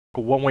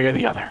Go one way or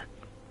the other.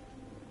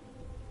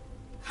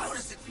 How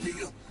does it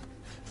feel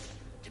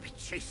to be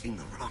chasing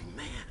the wrong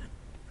man?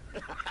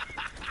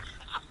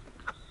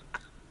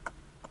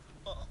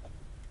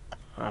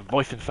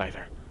 Voice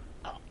incisor.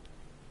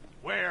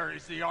 Where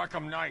is the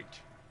Arkham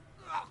Knight?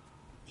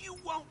 You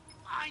won't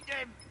find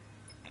him!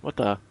 What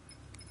the?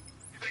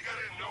 You think I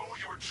didn't know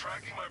you were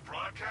tracking my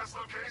broadcast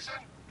location?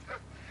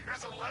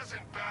 Here's a lesson,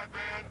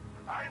 Batman.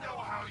 I know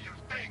how you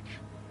think,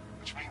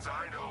 which means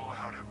I know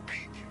how to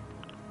beat you.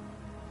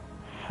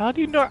 How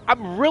do you know?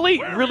 I'm really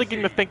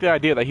getting to think the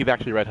idea that he's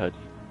actually Red Hood.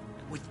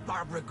 With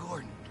Barbara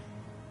Gordon.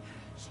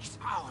 She's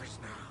ours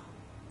now.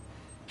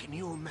 Can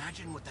you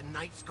imagine what the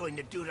Knight's going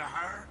to do to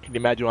her? Can you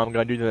imagine what I'm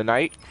going to do to the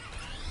Knight?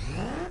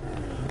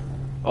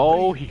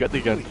 Oh, he got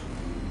the gun.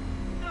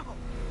 No!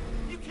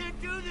 You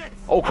can't do this!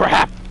 Oh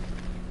crap!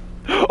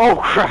 Oh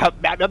crap!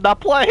 Man, I'm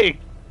not playing!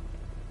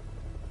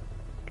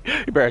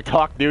 You better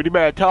talk, dude. You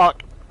better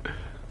talk.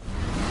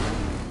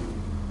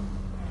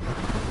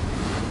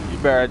 You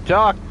better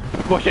talk.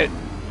 Push it.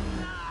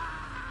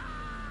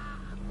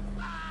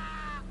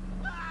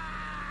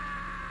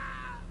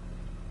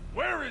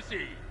 Where is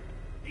he?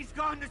 He's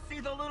gone to see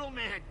the little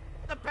man,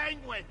 the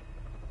Penguin.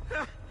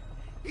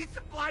 He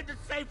supplied the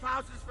safe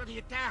houses for the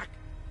attack.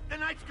 The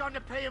Knight's gone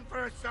to pay him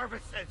for his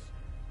services.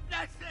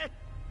 That's it.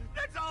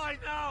 That's all I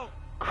know.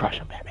 Crush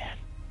him, Batman.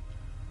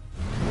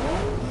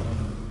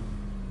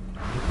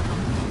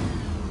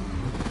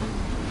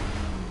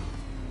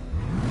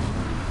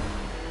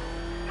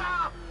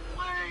 Stop,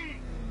 please.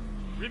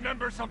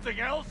 Remember something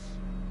else?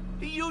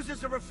 He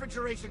uses a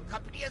refrigeration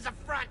company as a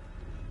front.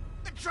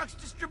 The trucks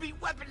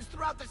distribute weapons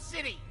throughout the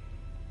city.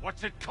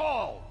 What's it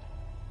called?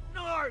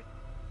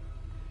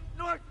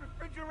 North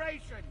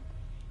Refrigeration.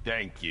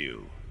 Thank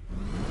you.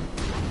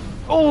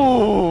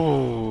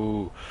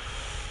 Oh!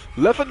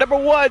 Lesson number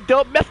 1,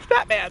 don't mess with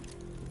Batman!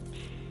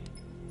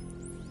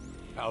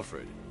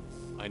 Alfred,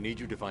 I need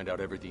you to find out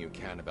everything you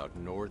can about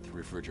North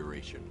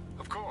Refrigeration.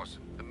 Of course.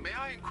 May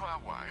I inquire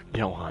why?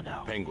 You don't want to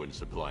know. Penguin's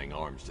supplying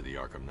arms to the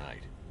Arkham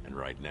Knight, and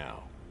right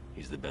now,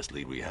 he's the best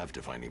lead we have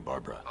to finding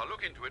Barbara. I'll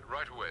look into it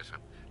right away, sir.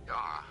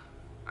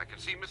 I can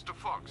see Mr.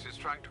 Fox is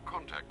trying to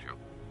contact you.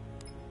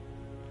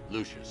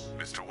 Lucius.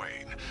 Mr.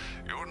 Wayne,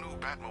 your new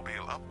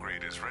Batmobile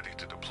upgrade is ready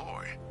to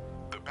deploy.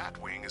 The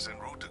Batwing is en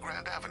route to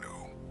Grand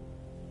Avenue.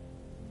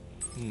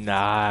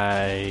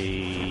 Nice.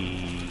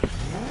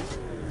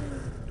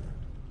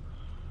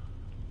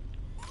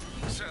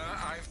 Sir,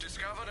 I've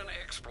discovered an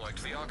exploit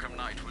the Arkham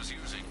Knight was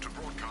using to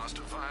broadcast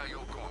via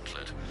your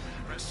gauntlet.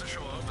 Rest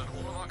assured that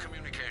all of our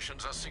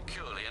communications are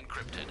securely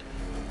encrypted.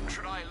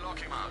 Should I lock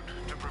him out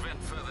to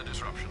prevent further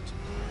disruptions?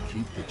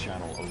 Keep the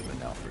channel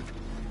open, Alfred.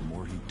 The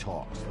more he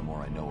talks, the more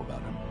I know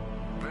about him.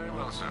 Very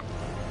well, sir.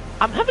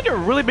 I'm having a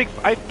really big...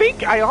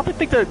 I often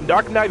think that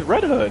Dark Knight's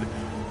Red Hood.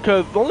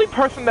 Because the only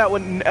person that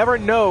would ever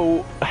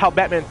know how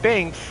Batman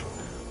thinks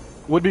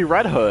would be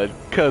Red Hood.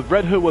 Because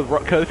Red Hood was...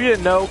 Because if you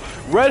didn't know,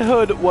 Red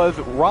Hood was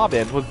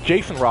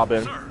Jason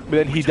Robin. But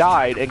then he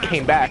died and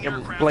came back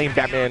and blamed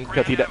Batman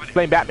because he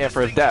blamed Batman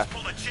for his death.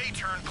 Pulled a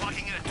J-turn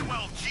clocking in at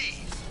 12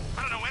 Gs.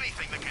 I don't know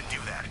anything that can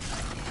do that.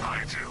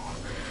 I do.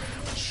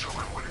 Show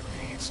him what it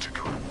means to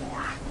go to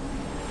war.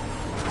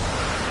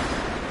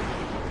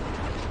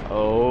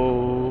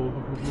 Oh.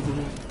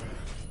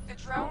 The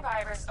drone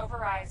virus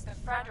overrides the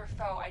friend or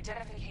foe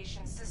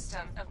identification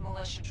system of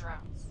militia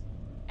drones.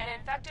 An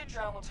infected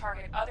drone will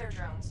target other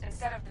drones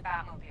instead of the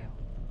Batmobile.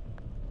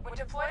 When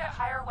deployed at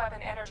higher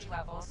weapon energy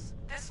levels,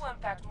 this will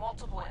infect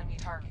multiple enemy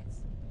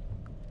targets.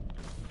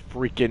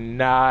 Freaking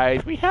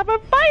nice. We have a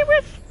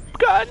virus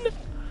gun.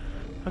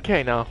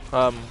 Okay, now,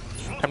 time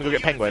to go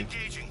get Penguin.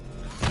 He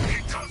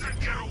doesn't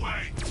get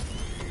away.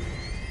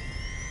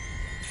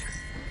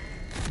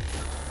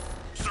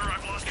 Sir,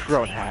 I've lost Drone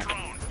control of hack. the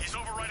drone. He's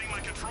overriding my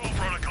control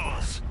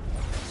protocols.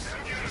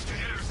 Send units to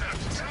intercept.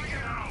 Take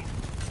it out.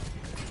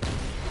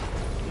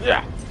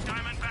 Yeah.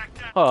 Diamondback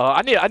down. Oh,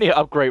 I need to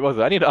upgrade. What was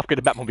it? I need to upgrade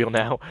the Batmobile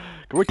now.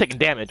 'Cause we're taking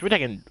damage. We're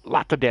taking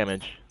lots of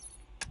damage.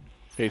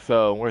 Okay,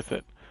 so where's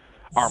it?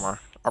 Armor.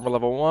 Armor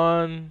level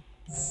 1.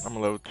 Armor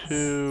level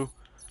 2.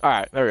 All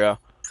right, there we go.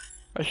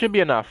 That should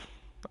be enough.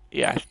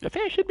 Yeah, I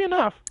think it should be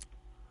enough.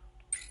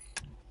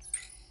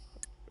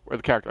 Where's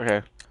the character?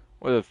 Okay.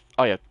 What is?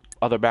 Oh yeah,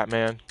 other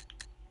Batman.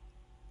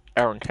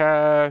 Aaron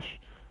Cash,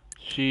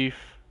 Chief,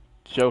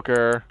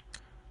 Joker.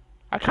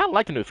 I kind of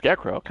like the new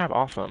Scarecrow. Kind of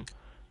awesome.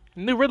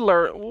 New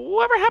Riddler.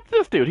 Whatever happened to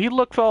this dude? He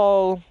looks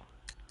all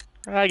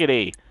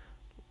raggedy.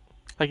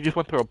 Like he just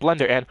went through a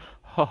blender and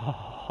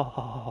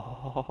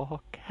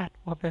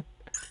Catwoman.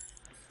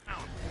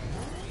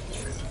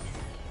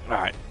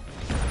 Alright.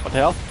 What the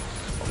hell?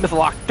 Missile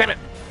lock. Damn it!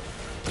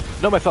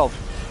 No missiles.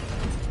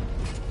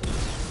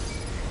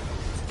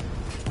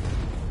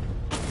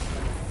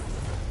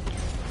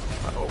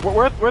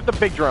 Where's the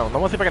big drone? I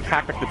want to see if I can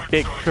hack like the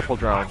big triple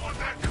drone. I want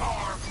that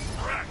car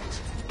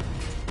wrecked.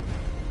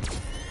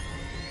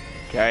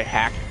 Okay,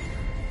 hack.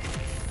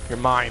 You're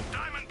mine.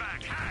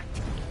 Diamondback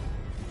hacked.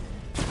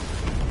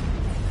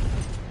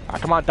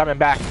 Come on,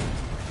 Diamondback.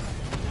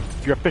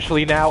 You're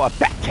officially now a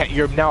bat.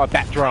 You're now a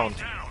bat drone.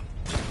 Down.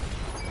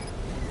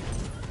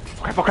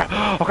 crap, oh crap,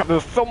 oh crap,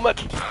 there's so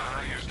much. You're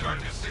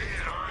starting to see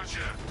it, aren't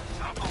you?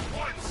 Not for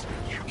once,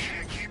 you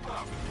can't keep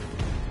up.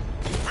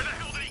 Where the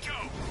hell did he go?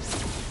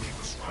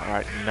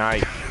 Alright,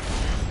 nice.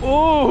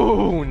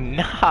 Ooh,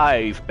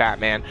 nice,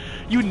 Batman.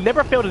 You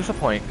never fail to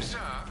disappoint. Sir,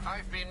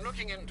 I've been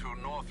looking into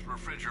North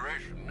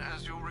Refrigeration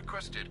as you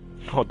requested.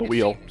 Oh, the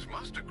wheel. It seems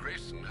Master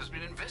Grayson has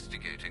been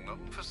investigating them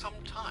for some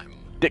time.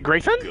 Dick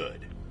Grayson?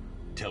 Good.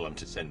 Tell him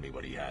to send me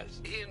what he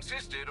has. He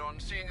insisted on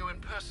seeing you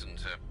in person,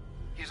 sir.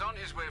 He's on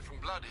his way from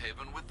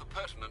Bloodhaven with the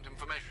pertinent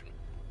information.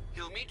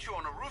 He'll meet you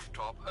on a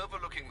rooftop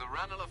overlooking the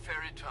Ranelagh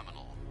Ferry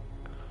Terminal.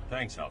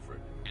 Thanks, Alfred.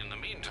 In the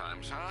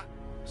meantime, sir,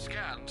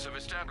 scans have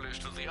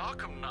established that the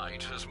Arkham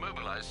Knight has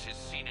mobilized his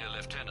senior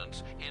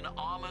lieutenants in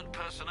armored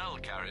personnel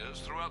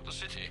carriers throughout the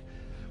city.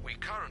 We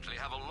currently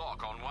have a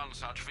lock on one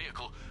such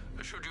vehicle,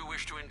 should you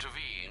wish to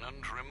intervene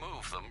and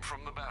remove them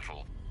from the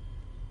battle.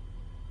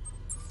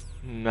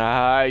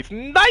 Nice.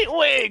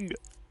 Nightwing!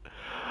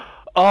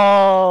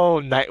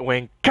 Oh,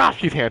 Nightwing. Gosh,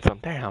 he's handsome.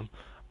 Damn.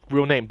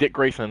 Real name, Dick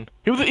Grayson.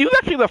 He was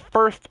actually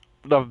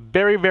the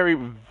very, very,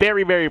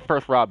 very, very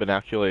first Robin,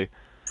 actually.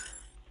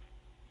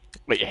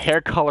 Wait,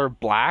 hair color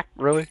black?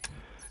 Really?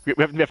 We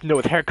have to know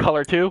his hair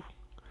color, too?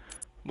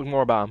 Look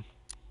more about him.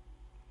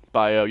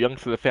 By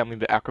youngsters of the family,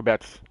 the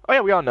acrobats. Oh,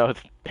 yeah, we all know. His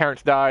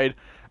parents died.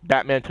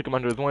 Batman took him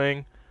under his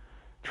wing.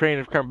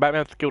 Trained to become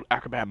Batman, skilled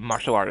acrobat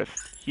martial artist.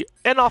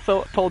 And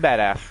also, total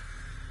badass.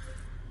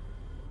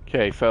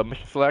 Okay, so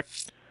mission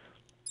select.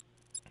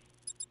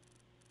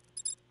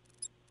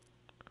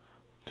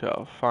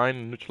 So, find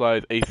and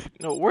neutralize AC.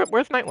 No,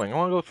 where's Nightwing? I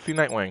want to go see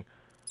Nightwing.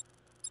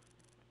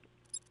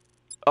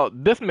 Oh,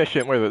 this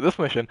mission. Where is it? This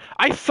mission.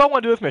 I so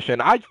want to do this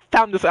mission. I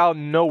found this out of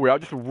nowhere. I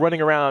was just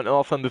running around, and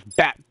all of a sudden this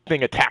bat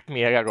thing attacked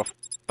me. I gotta go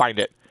find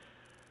it.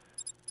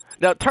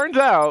 Now, it turns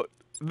out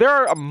there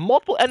are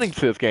multiple endings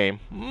to this game.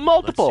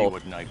 Multiple.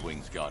 Let's see what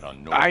Nightwing's got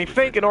on North I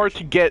think in order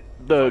to get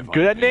the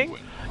good ending,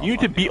 you need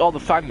to beat all the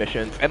side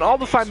missions. And all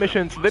the side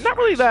missions, they're not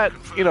really that,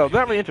 they're not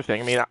really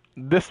interesting. I mean,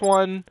 this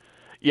one,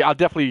 yeah, I'll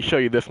definitely show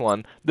you this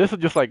one. This is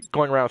just like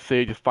going around the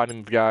city, just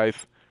fighting these guys.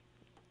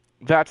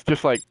 That's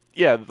just like,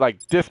 yeah, like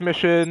this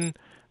mission,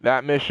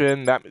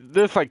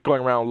 this like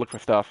going around and look for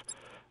stuff.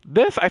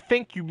 This, I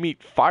think you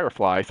meet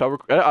Firefly, so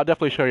I'll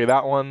definitely show you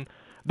that one.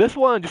 This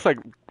one, just like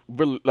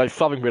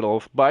solving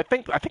riddles, but I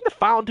think the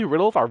final two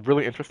riddles are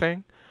really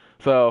interesting.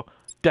 So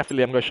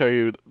definitely, I'm going to show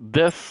you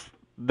this,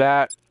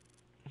 that,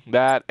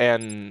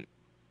 and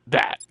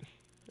that.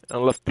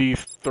 Unless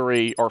these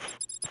 3 or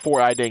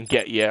 4 I didn't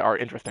get yet are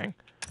interesting.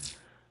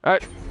 All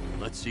right.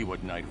 Let's see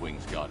what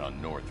Nightwing's got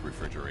on North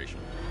Refrigeration.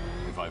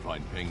 If I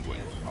find Penguin,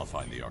 I'll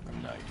find the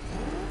Arkham Knight.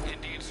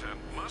 Indeed, sir.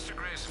 Master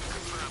Grayson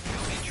confirmed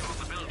he'll meet you on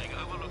the building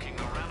overlooking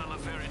the Ranelagh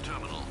Ferry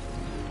Terminal.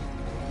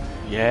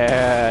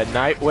 Yeah,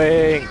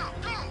 Nightwing.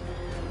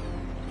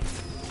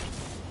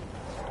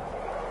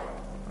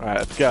 All right,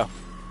 let's go.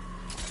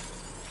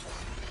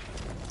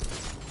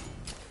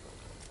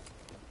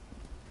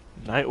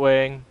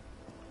 Nightwing.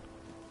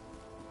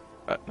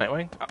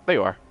 Nightwing? Oh, there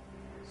you are.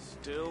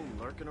 Still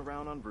lurking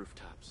around on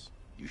rooftops.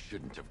 You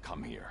shouldn't have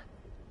come here.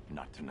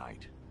 Not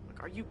tonight.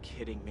 Look, are you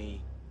kidding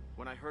me?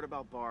 When I heard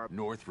about Barb...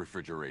 North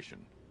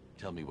Refrigeration.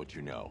 Tell me what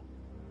you know.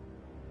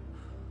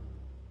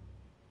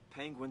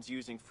 Penguin's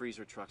using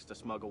freezer trucks to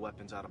smuggle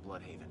weapons out of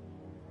Bloodhaven.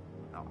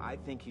 Now, I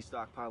think he's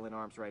stockpiling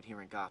arms right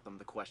here in Gotham.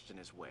 The question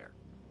is where.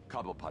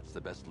 Cobblepot's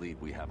the best lead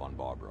we have on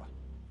Barbara.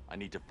 I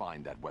need to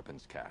find that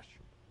weapons cache.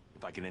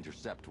 If I can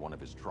intercept one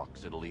of his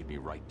trucks, it'll lead me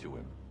right to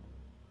him.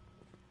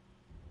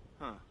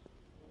 Huh.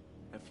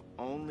 If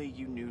only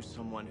you knew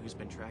someone who's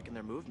been tracking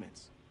their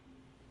movements.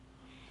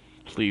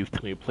 Please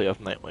tell me to play as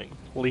Nightwing.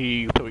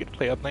 Please tell me to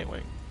play as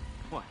Nightwing.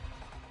 What?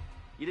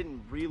 You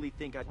didn't really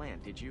think I'd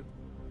land, did you?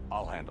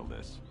 I'll handle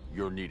this.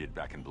 You're needed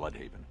back in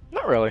Bloodhaven.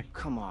 Not really.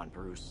 Come on,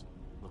 Bruce.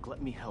 Look,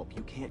 let me help.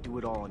 You can't do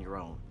it all on your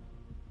own.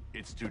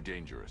 It's too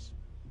dangerous.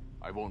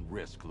 I won't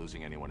risk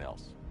losing anyone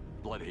else.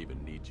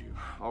 Bloodhaven needs you.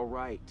 All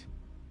right.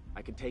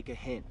 I can take a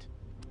hint.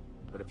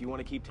 But if you want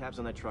to keep tabs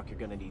on that truck, you're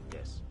gonna need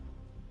this.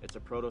 It's a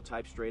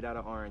prototype straight out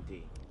of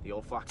R&D. The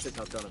old fox has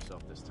outdone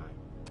himself this time.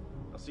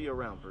 I'll see you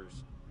around,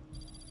 Bruce.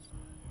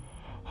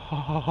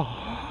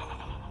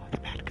 The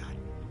bad guy.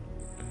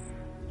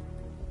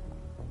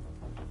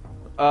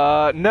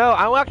 No,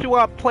 I actually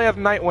want to play as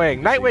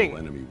Nightwing. Nightwing!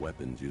 Enemy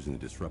weapons using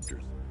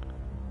disruptors.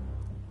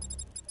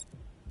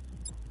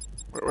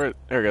 Where,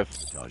 there it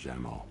goes. Sabotage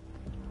ammo.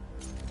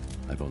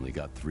 I've only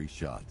got 3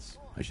 shots.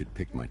 I should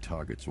pick my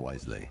targets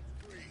wisely.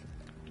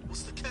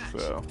 What's the catch?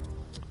 So.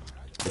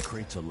 The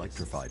crate's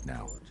electrified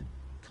now.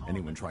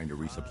 Anyone trying to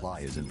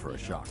resupply is in for a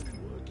shock.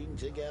 Working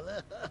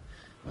together.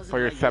 For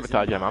your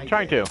sabotage ammo. I'm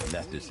trying to.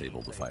 That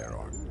disabled the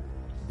firearm.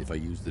 If I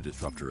use the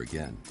disruptor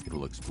again,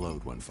 it'll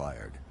explode when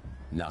fired,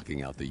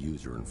 knocking out the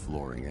user and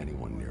flooring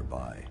anyone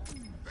nearby.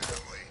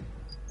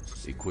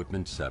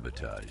 Equipment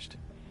sabotaged.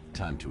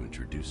 Time to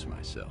introduce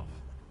myself.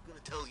 I'm gonna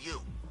tell you.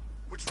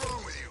 What's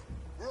wrong with you?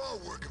 We're all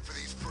working for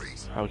these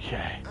freaks.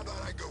 Okay. How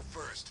about I go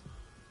first?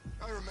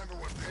 I remember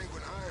when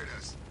Penguin hired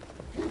us.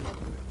 He came up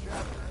with a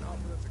chapter and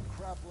offered us a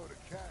crap load of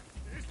cash.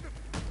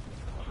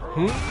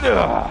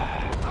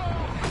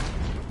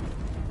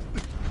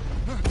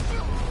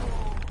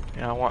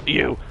 Yeah, I want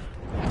you.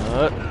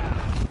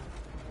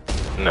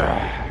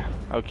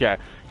 Okay.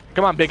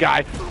 Come on, big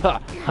guy.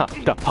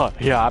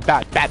 Yeah, I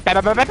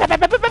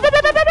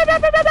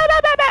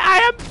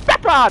am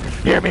Batman!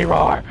 Hear me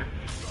roar!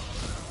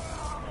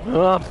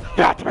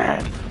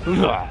 Batman!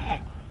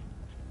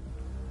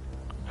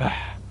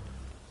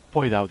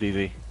 Boy, that was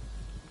easy.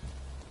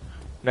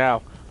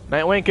 Now,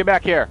 Nightwing, get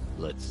back here.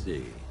 Let's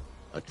see.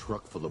 A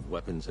truck full of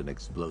weapons and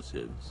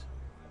explosives.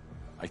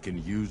 I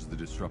can use the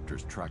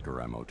Disruptor's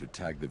tracker ammo to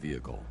tag the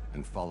vehicle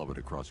and follow it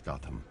across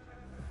Gotham.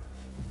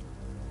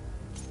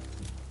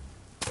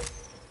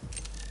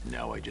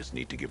 Now I just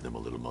need to give them a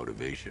little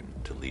motivation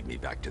to lead me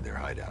back to their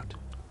hideout.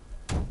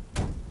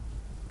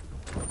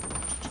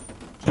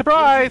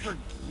 Surprise!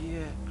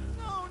 Yeah.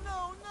 No,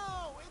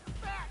 it's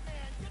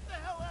Batman. Get the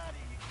hell out of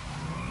here.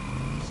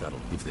 Settle.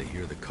 If they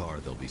hear the car,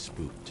 they'll be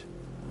spooked.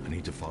 I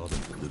need to follow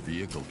them. The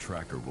vehicle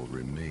tracker will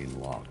remain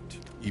locked,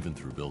 even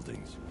through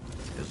buildings,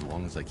 as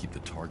long as I keep the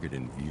target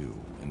in view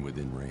and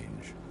within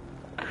range.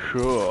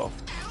 Cool.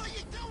 What the hell are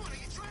you doing? Are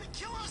you trying to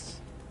kill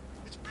us?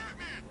 It's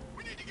Batman.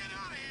 We need to get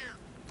out of here.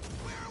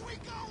 Where are we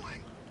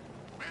going?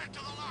 Back to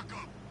the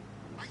lockup.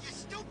 Are you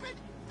stupid?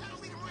 That'll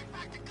lead him right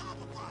back to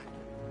Cobblepot.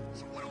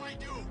 So what do I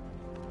do?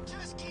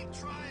 Just keep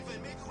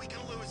driving. Maybe we can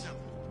lose him.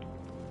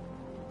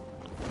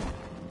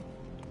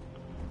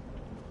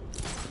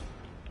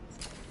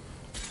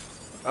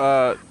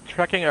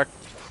 Tracking a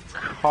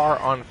car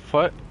on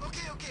foot.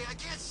 Okay, I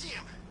can't see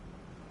him.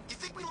 You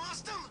think we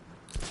lost him?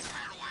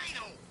 How do I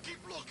know?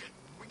 Keep looking.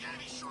 We gotta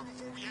be sure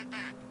before we head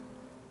back.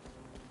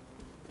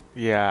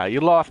 Yeah,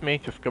 you lost me.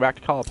 Just go back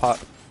to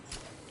Cobblepot.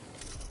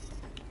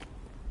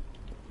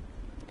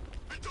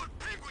 I thought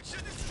Penguin said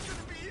this was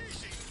gonna be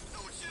easy.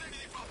 No one said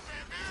anything about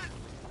Batman.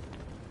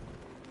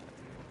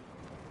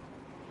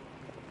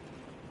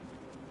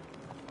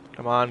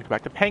 Come on, go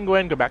back to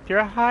Penguin. Go back to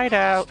your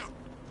hideout.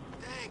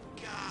 Thank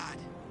God.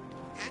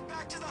 Head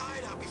back to the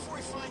hideout before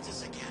he finds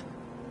us again.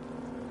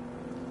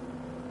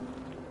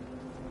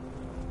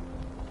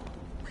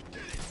 We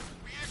did it.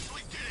 We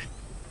actually did it.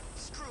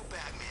 Screw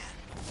Batman.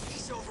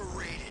 He's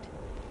overrated.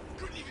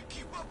 Couldn't even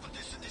keep up with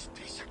this in this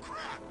piece of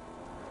crap.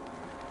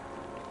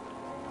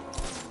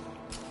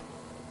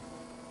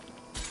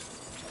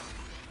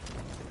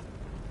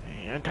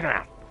 And turn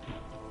around.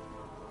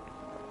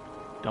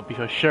 Don't be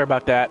so sure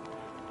about that.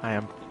 I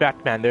am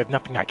Batman. There's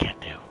nothing I can't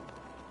do.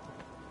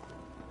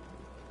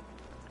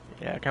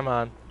 Yeah, come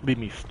on. Lead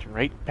me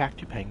straight back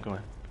to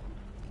Penguin.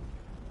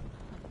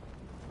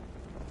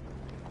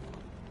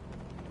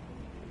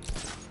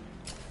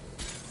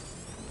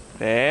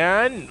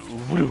 And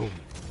vroom.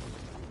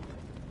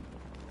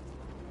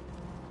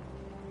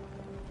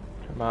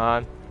 Come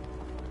on.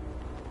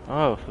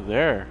 Oh, so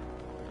there.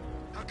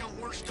 How come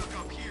we're stuck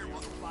up here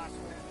while the boss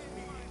was at the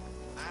meeting?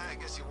 I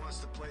guess he wants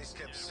the place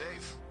kept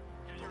safe.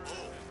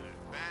 Oh,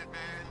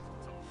 Batman.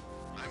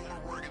 I'm more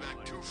worried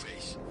about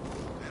Two-Face.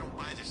 I don't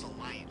buy this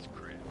alliance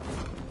crap.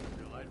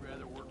 I'd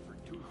rather work for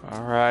Two-Face.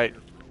 Alright.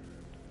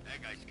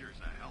 That guy scares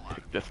the hell out of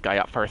me. Take this guy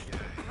out first.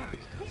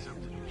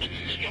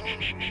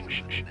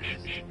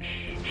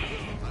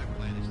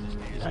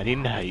 Nighty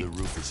night. The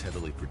roof is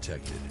heavily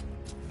protected.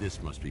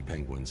 This must be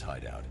Penguin's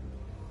hideout.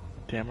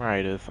 Damn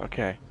right it is.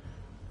 Okay.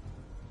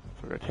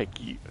 So we're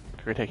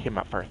gonna take him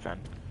out first then.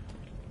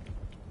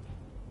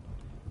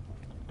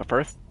 But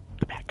first,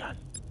 the bat gun.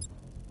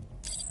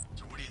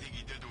 So what do you think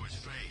he did to his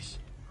face?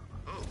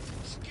 Oh,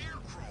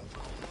 scarecrow.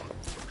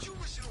 Don't you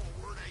listen to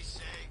a word I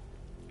say?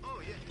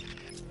 Oh, yeah.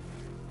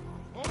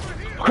 Over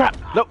here! Oh, crap!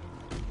 Nope!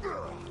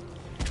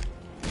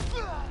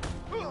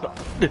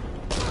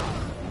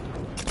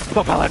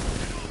 Smoke pellet!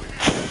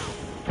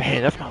 Hey,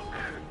 that's smoke.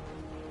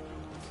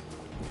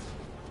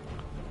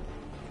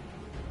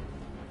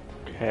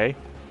 Okay.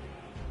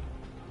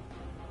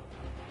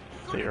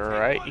 Stay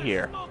right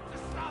here.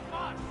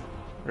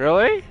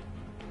 Really?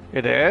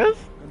 It is?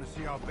 Gonna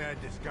see how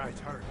bad this guy's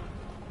hurt.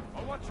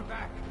 I'll watch your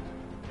back.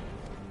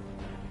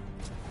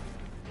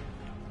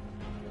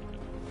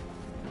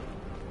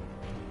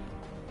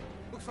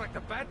 Looks like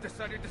the bat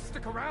decided to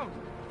stick around.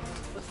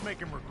 Let's make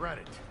him regret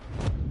it.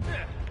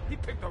 Yeah, he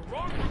picked the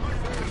wrong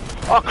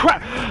one. Oh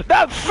crap!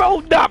 That's so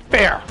not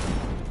fair!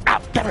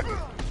 Ah, damn it!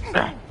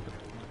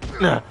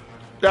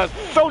 That's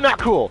so not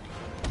cool!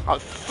 I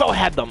so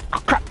had them!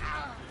 Oh crap!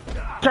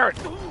 Turn!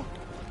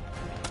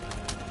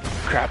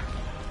 Crap.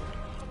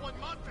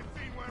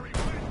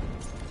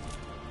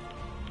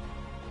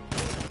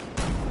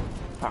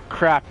 Oh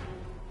crap!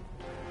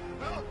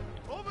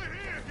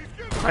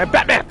 I'm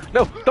Batman!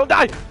 No! Don't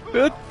die!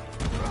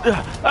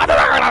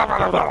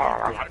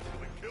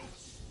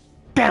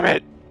 Damn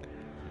it!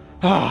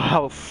 Oh,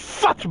 that was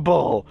such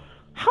bull!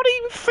 How did he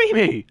even see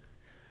me?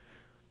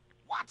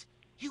 What?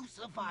 You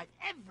survived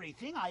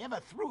everything I ever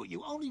threw at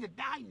you, only to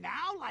die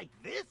now like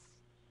this?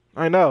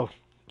 I know.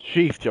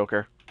 Jeez,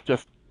 Joker.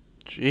 Just,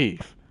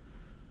 jeez.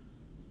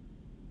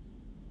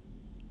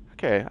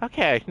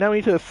 Okay. Now we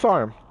need to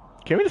disarm.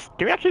 Can we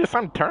actually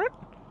disarm the turret?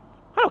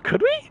 Oh,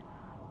 could we?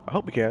 I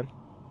hope we can.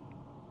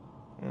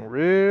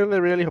 Really,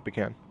 really hope you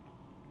can.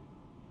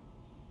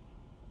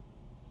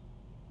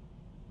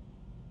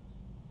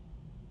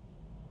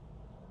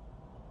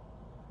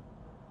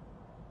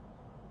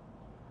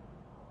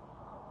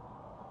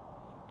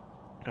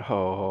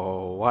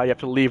 Oh, why do you have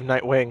to leave,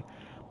 Nightwing?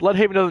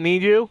 Bloodhaven doesn't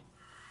need you.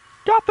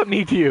 Gotham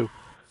needs you.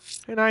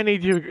 And I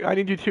need you. I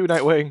need you too,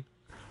 Nightwing.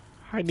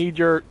 I need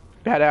your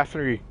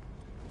badassery.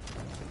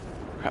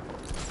 Crap.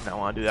 I don't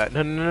want to do that.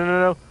 No, no, no, no,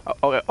 no.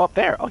 Oh, up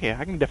there. Okay,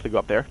 I can definitely go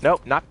up there.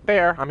 Nope, not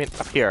there. I mean,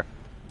 up here.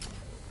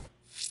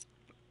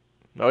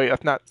 No, wait,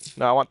 that's not.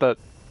 No, I want the.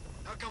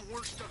 How come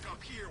we're stuck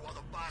up here while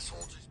the boss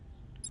holds his...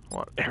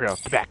 There we go.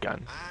 The bat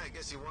gun. I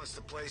guess he wants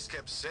the place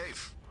kept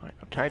safe. Right,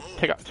 can I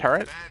take out the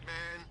turret?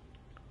 Batman,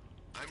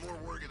 I'm more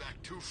worried about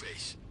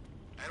Two-Face.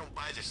 I don't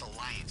buy this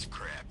alliance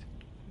crap.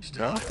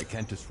 No? I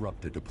can't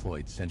disrupt the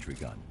deployed sentry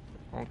gun.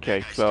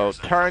 Okay, so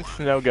turrets,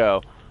 no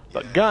go.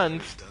 But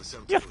guns,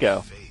 yes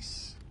go.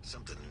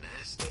 Something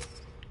nasty.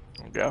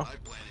 There we go. My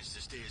plan is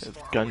to stay as There's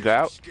far guns away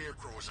from out.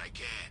 Scarecrow as I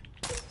can.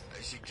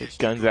 I suggest There's you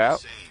guns do the out.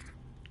 same.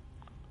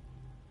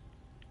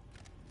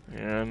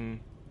 And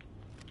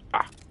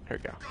here we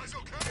go. Guys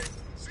okay?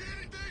 See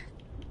anything?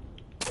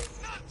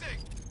 Nothing.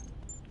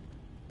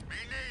 Me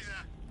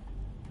neither.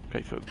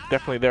 Okay, so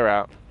definitely they're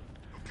out.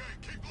 Okay,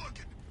 keep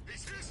looking.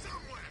 He's here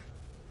somewhere.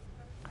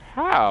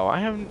 How? I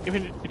haven't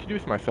even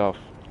introduced myself.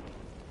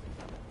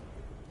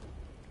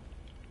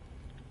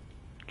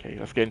 Okay,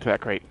 let's get into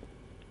that crate.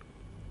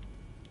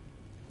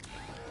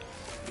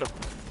 No.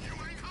 You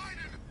ain't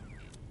hiding.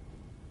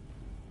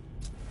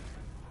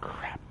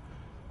 Crap.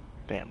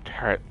 Damn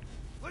turret.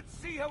 Let's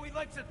see how he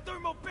likes a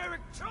thermobaric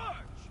charge.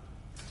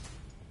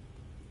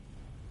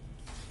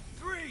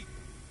 3,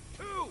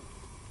 2,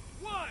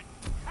 1.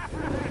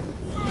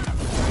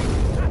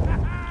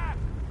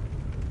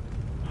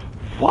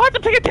 What?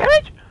 I'm taking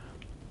damage?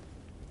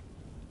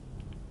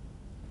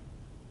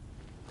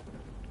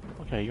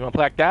 Okay, you wanna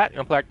play like that? You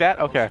wanna play like that?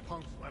 Okay. Those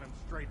punks let him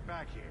straight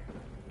back here.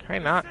 Okay,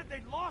 not. Said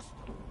they lost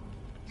him.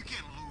 You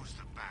can't lose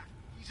the bat.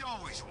 He's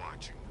always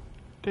watching.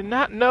 Did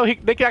not know they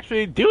could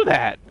actually do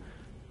that.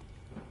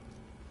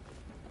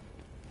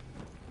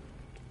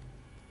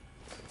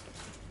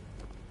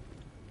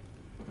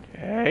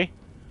 Okay.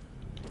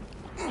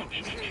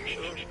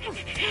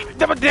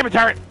 Damn it,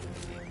 turret!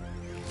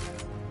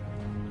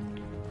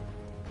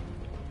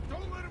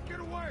 Don't let him get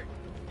away.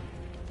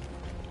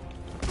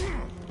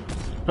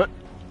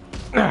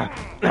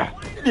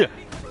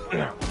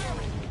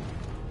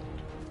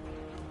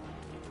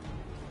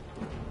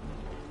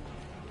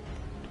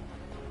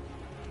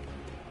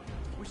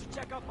 We should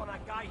check up on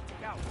that guy he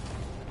took out.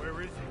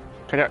 Where is he?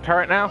 Take out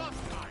turret now.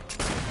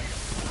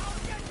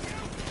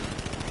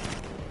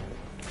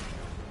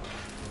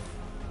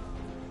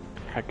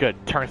 Okay, good.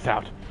 Turns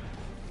out.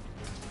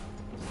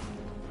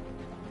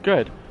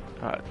 Good.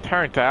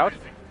 Turns out.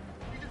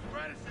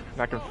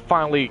 And I can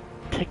finally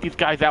take these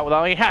guys out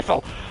without any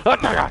hassle. Oh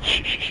my god!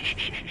 Shh, shh, shh,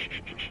 shh,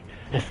 shh, shh.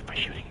 This is by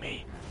shooting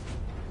me.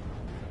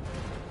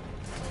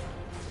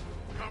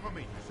 Cover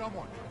me.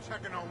 Someone. I'm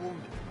checking on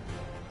wounded.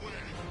 Where?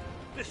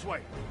 This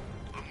way.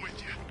 I'm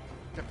with you.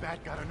 The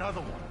bat got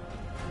another one.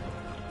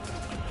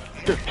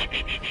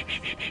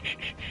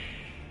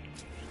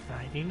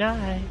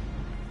 99.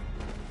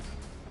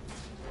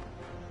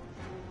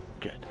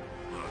 Good.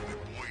 I've been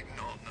waiting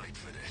all night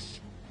for this.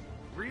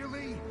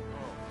 Really?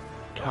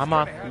 Come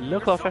on, a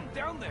little closer.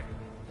 Down there.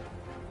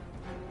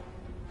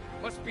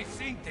 Must be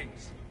seeing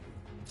things.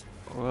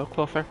 A little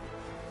closer.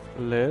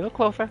 A little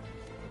closer.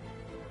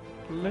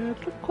 A little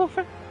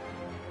closer.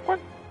 Come on.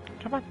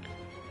 Come on.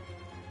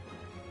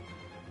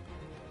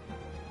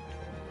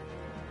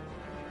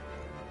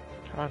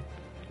 Come on.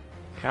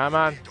 Come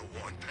on.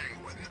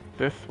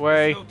 This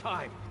way. There's no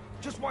time.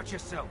 Just watch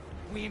yourself.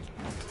 We ain't...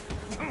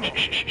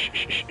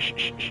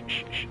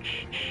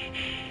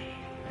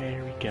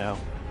 There we go.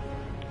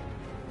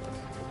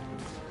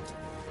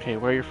 Okay,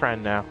 where's your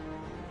friend now?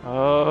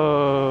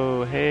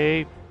 Oh,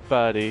 hey,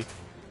 buddy.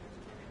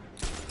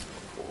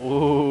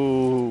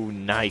 Ooh,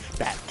 nice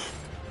bat.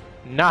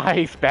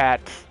 Nice bat.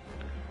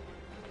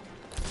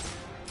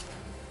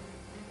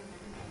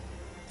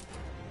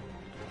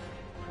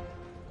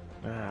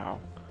 Now.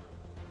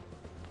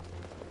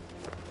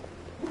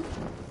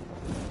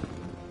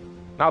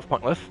 That was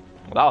pointless.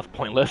 Well, that was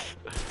pointless.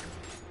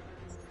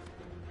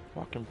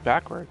 Walking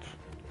backwards.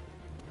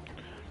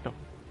 No.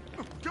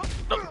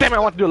 No, damn it, I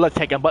want to do a let's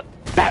take him, but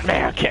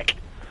Batman kick.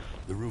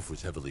 The roof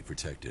was heavily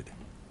protected.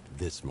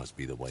 This must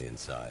be the way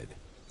inside.